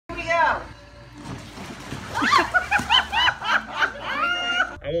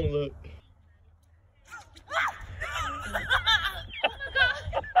won't look.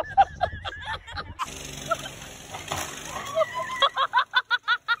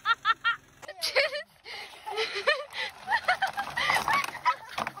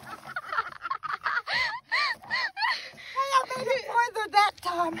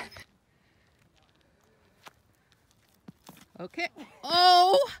 Okay.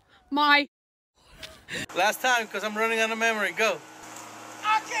 Oh my. Last time, because I'm running out of memory. Go.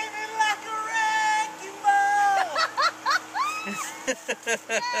 I came in like a wrecking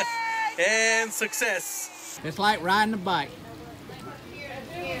ball. And success. It's like riding a bike.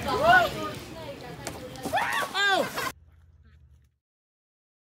 Oh!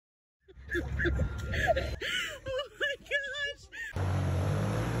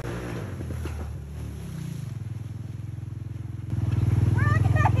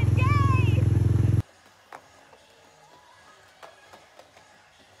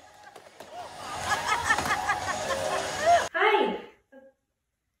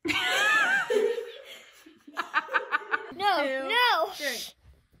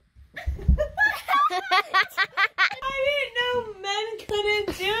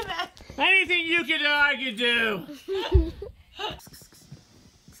 Anything you can do, I can do.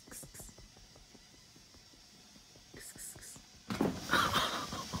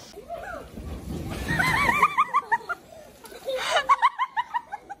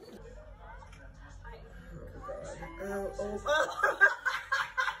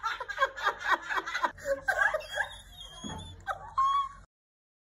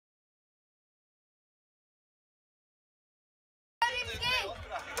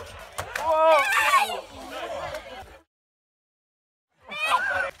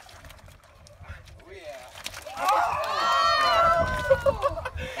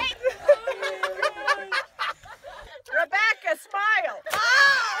 Rebecca, smile.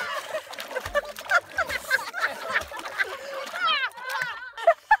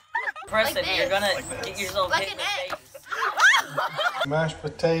 Preston, you're gonna get yourself hit in the face. Mashed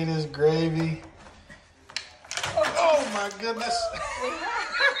potatoes, gravy. Oh my goodness.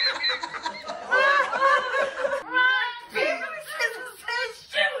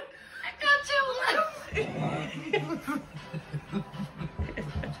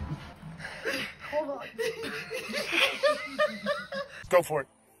 Go for it.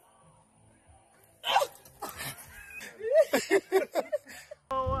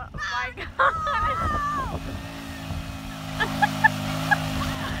 Oh my God.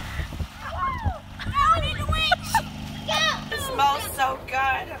 I need to reach. Yeah. It smells so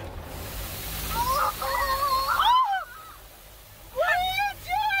good. What are you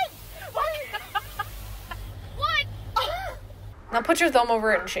doing? What? Now put your thumb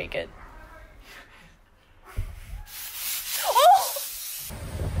over it and shake it.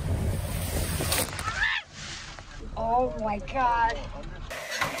 Oh my God.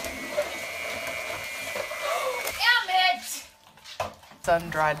 Damn it!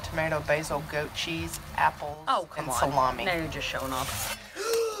 Sun-dried tomato, basil, goat cheese, apples, and salami. Now you're just showing off.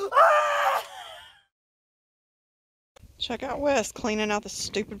 Check out Wes cleaning out this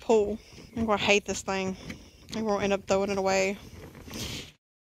stupid pool. I'm gonna hate this thing. I'm gonna end up throwing it away.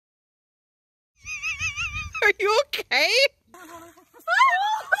 Are you okay?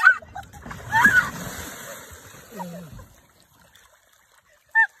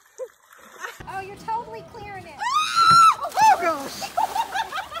 Oh, you're totally clearing it. Oh gosh!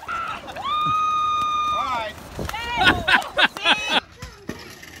 Alright.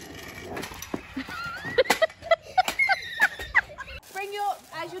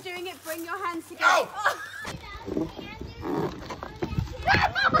 As you're doing it, bring your hands together. Oh.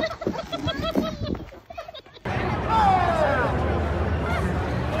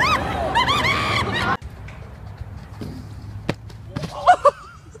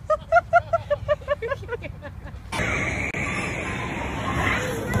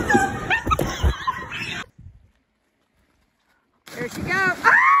 There she goes.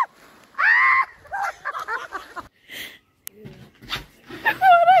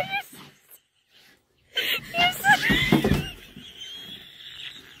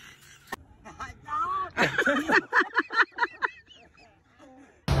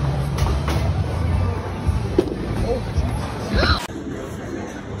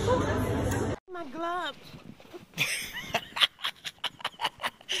 My gloves.